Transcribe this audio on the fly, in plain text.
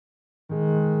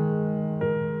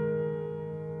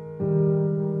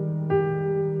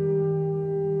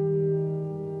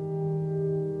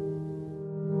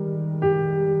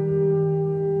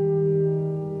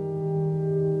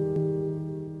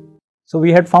So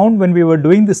we had found when we were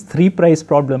doing this 3 prize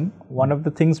problem, one of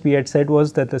the things we had said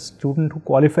was that the student who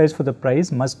qualifies for the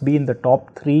prize must be in the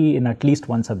top 3 in at least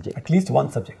one subject. At least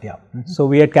one subject, yeah. So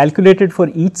we had calculated for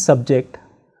each subject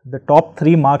the top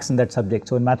 3 marks in that subject.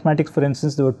 So in mathematics, for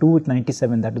instance, there were 2 with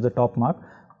 97, that was the top mark,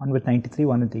 1 with 93,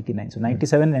 1 with 89. So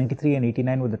 97, 93 and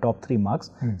 89 were the top 3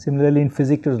 marks. Similarly in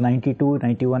physics it was 92,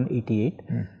 91, 88.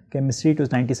 Chemistry it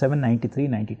was 97, 93,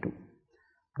 92.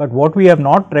 But what we have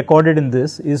not recorded in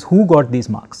this is who got these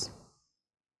marks.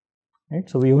 Right?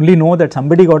 So we only know that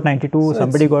somebody got 92, so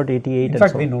somebody got 88. In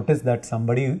fact, we noticed that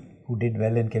somebody who did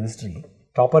well in chemistry,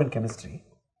 topper in chemistry,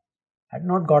 had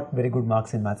not got very good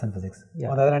marks in maths and physics.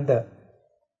 On the other hand, the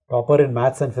topper in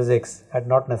maths and physics had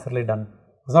not necessarily done,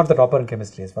 was not the topper in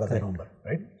chemistry as far as I remember,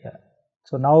 right? Yeah.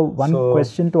 So now one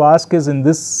question to ask is, in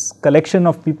this collection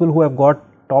of people who have got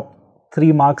top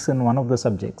 3 marks in one of the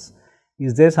subjects,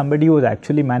 is there somebody who has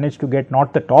actually managed to get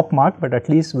not the top mark, but at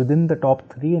least within the top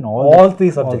 3 in all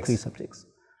 3 subjects? All 3 subjects.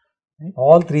 Right?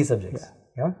 All 3 subjects.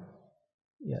 Yeah.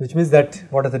 Which means that,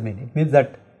 what does it mean? It means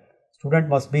that student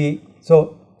must be,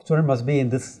 student must be in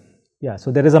this. Yeah,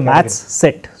 so there is a maths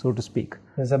set, so to speak.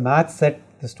 There is a maths set,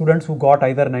 the students who got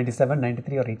either 97,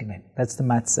 93 or 89. That's the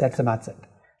maths set. That's the maths set.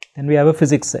 Then we have a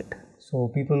physics set. So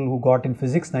people who got in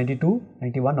physics 92,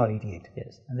 91 or 88.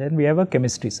 Yes. And then we have a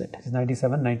chemistry set. It's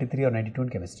 97, 93 or 92 in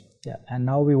chemistry. Yeah. And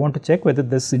now we want to check whether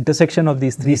this intersection of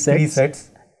these three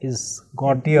sets is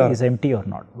empty or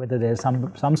not. Whether there is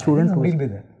some student who will be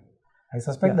there. I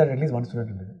suspect that at least one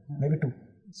student will be there. Maybe 2.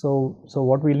 So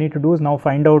what we'll need to do is now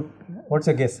find out. What's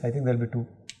your guess? I think there will be 2,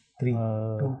 3,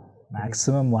 2.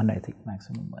 Maximum 1, I think.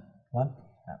 Maximum 1. 1?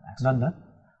 Yeah, maximum. None,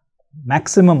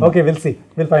 Maximum. Okay, we'll see.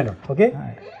 We'll find out. Okay.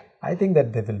 Right. I think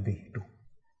that there will be 2.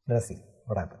 Let us see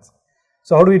what happens.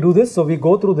 So how do we do this? So we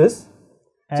go through this.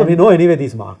 So we know anyway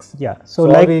these marks. Yeah. So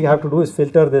like all we have to do is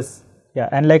filter this. Yeah.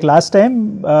 And like last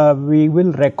time, we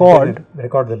will record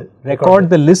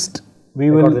the list. We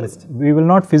will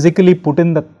not physically put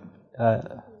in the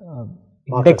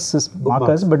indexes,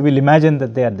 markers, but we'll imagine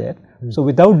that they are there. So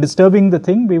without disturbing the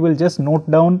thing, we will just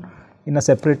note down in a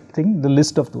separate thing the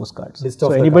list of those cards.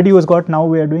 So anybody who has got, now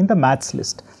we are doing the maths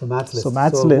list. So maths list. So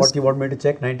maths list. What you want me to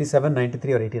check? 97,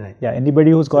 93 or 89? Yeah,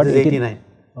 anybody who's got 89.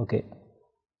 Okay.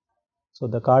 So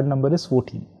the card number is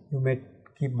 14. You may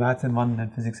keep maths in one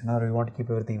and physics in another. You want to keep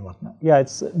everything in one. No? Yeah,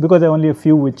 it's because there are only a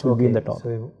few which will be in the top.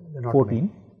 So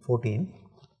 14. 14.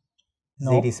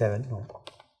 No. 87. No.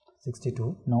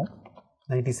 62. No.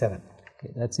 97.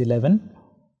 Okay, that's 11.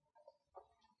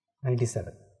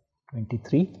 97.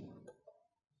 23.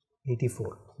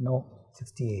 84. No.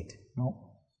 68. No.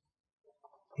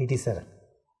 87.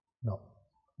 No.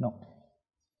 No.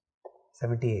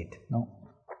 78. No.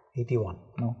 81.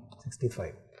 No.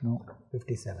 65. No.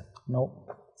 57. No.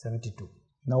 72.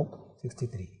 No.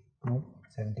 63. No.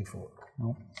 74.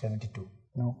 No. 72.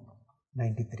 No.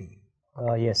 93.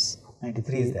 Yes.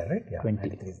 93 is there, right? Yeah. 20.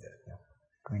 93 is there. Yeah.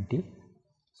 20.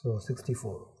 So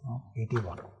 64. No.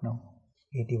 81. No.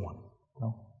 81.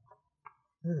 No.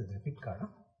 This is a repeat card, huh?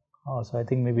 Oh, so I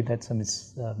think maybe that's a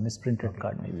misprinted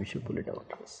card. Maybe we should pull it out.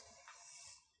 Yes.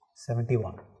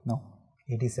 71. No.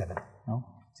 87. No.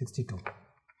 62.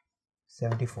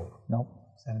 74. No.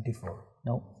 74.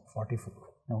 No. 44.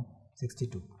 No.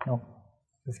 62. No.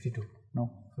 52.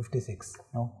 No. 56.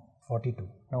 No. 42.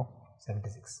 No.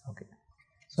 76. Okay.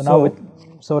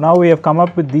 So now we have come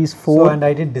up with these 4. So and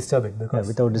I didn't disturb it because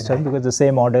without disturbing, because the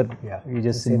same order. Yeah. We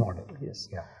just the same order. Yes.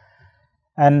 Yeah.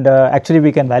 And actually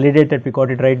we can validate that we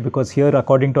got it right, because here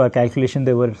according to our calculation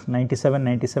there were 97,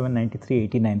 97, 93,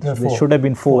 89. So there should have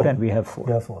been 4 and we have 4.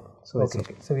 We have 4. So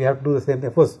okay. So we have to do the same thing.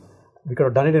 Of course, we could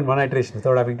have done it in one iteration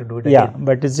without having to do it again. Yeah,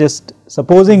 but it's just,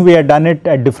 supposing we had done it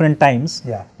at different times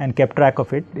and kept track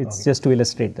of it, it's just to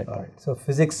illustrate that. Alright. So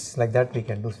physics, like that we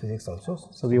can do physics also.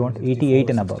 So we want 88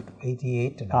 and above.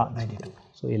 88 and above. 92.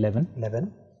 So 11.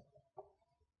 11.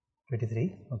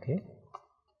 23. Okay.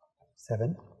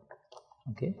 7.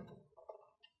 Okay.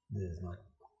 This is not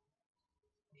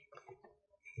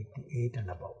 88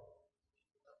 and above.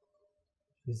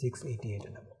 Physics 88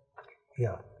 and above.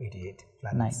 Yeah, 88.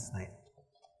 Planets 9.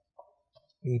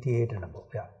 88 and above.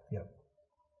 Yeah, yeah.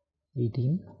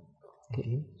 18.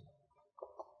 18.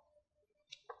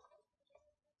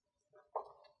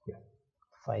 Yeah.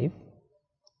 5.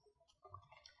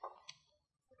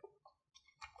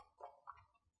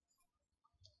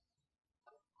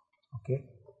 Okay.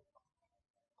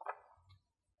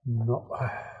 No.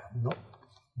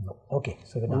 Okay.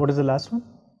 So what is the last one?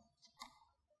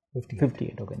 58.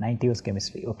 58. Okay. 90 was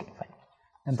chemistry. Okay, fine.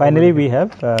 And finally, we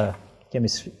have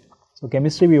chemistry. So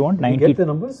chemistry we want 90. You get the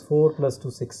numbers 4 plus 2,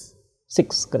 6.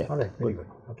 6, correct. All right. Very good.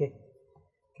 Okay.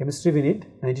 Chemistry we need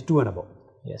 92 and above.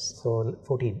 Yes. So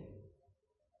 14.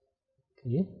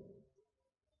 Okay.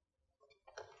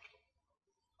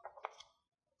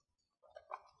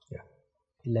 Yeah.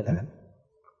 11.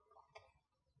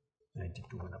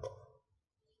 92 and above.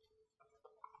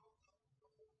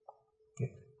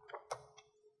 Okay.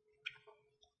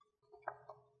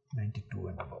 92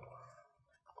 and above.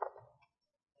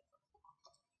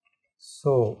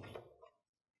 So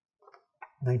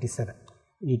 97.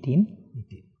 18.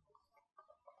 18.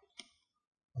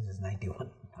 This is 91.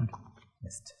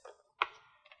 Missed.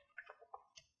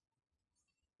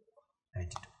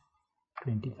 92.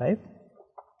 25.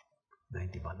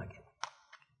 91 again.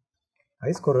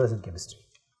 High scorers in chemistry.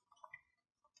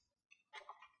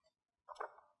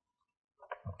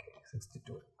 Okay,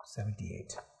 62,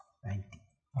 78, 90.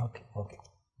 Okay. Okay.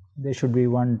 There should be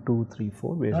 1, 2, 3,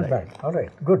 4. We're Not right. bad. All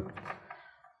right. Good.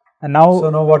 And now, So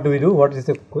now what do we do? What is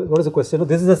the question?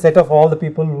 This is a set of all the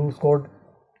people who scored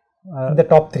in the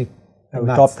top 3.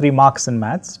 top 3 marks in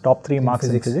maths, top 3 marks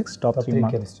in physics, top 3 in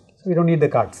marks. chemistry. So we don't need the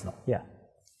cards now. Yeah.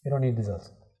 We don't need this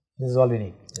also. This is all we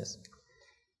need. Yes.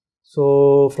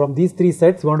 So from these 3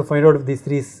 sets, we want to find out if these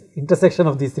 3 intersection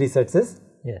of these 3 sets is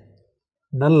Yeah.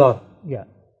 null or Yeah.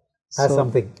 has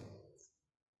something.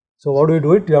 So how do you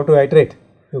do it? You have to iterate.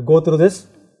 You go through this,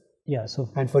 Yeah. So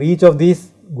and for each of these,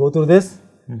 go through this.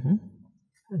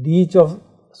 And each of,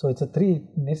 so it's a 3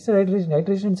 iteration,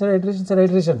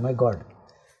 iteration. My God.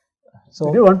 So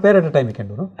we do one pair at a time. We can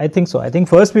do, no? I think so. I think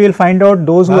first we will find out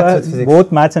those Maths who with are physics.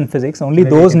 both maths and physics. Only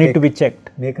Maybe those we can need to be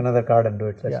checked. Make another card and do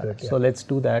it. Let's Yeah. do it. So let's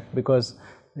do that, because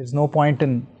there's no point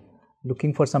in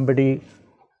looking for somebody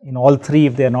in all 3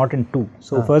 if they are not in 2.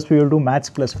 So first we will do maths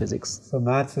plus physics. So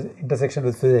maths is intersection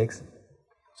with physics.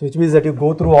 So which means that you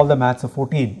go through all the maths. So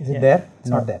 14, is it there? It's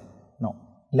not there. No.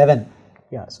 11,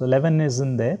 Yeah. So 11 is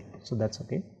in there. So that's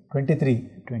okay. 23,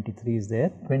 23 is there.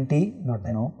 20, not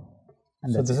there. No.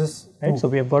 And So that's this it. is Right. 2. So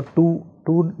we have got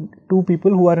two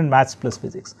people who are in maths plus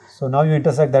physics. So now you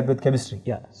intersect that with chemistry.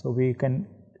 Yeah. So we can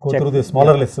Go check through the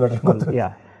smaller list. Better go through.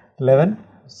 Yeah. 11,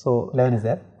 So 11 is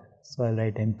there. So I'll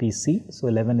write MPC. So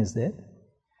 11 is there.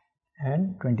 And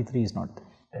 23 is not there.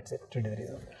 that's it. 23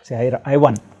 is there. Say I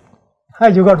won.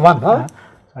 You got 1, huh?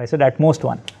 So I said at most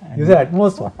 1. And You said at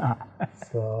most 1.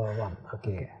 So 1.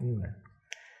 Okay.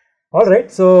 All right.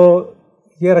 So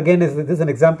here again is this is an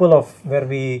example of where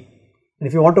we. And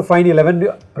if you want to find 11,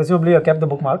 presumably you have kept the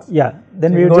bookmarks. Yeah.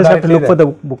 Then So we you would go just have to directly look for the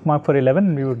bookmark for 11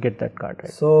 and we would get that card,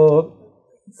 right?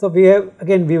 So we have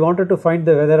again we wanted to find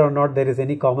whether or not there is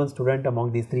any common student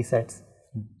among these 3 sets.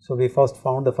 So we first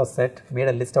found the first set, made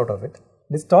a list out of it.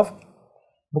 List of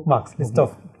bookmarks, list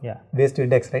of Yeah. ways to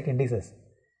index, right? Indices.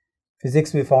 Physics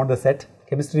we found the set,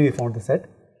 chemistry we found the set,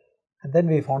 and then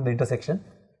we found the intersection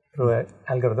through an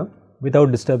algorithm. Without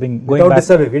disturbing, going Without back.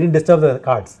 disturbing, we didn't disturb the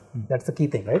cards. That's the key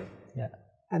thing, right? Yeah.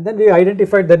 And then we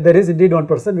identified that there is indeed one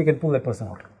person, we can pull that person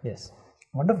out. Yes.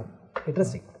 Wonderful,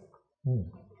 interesting.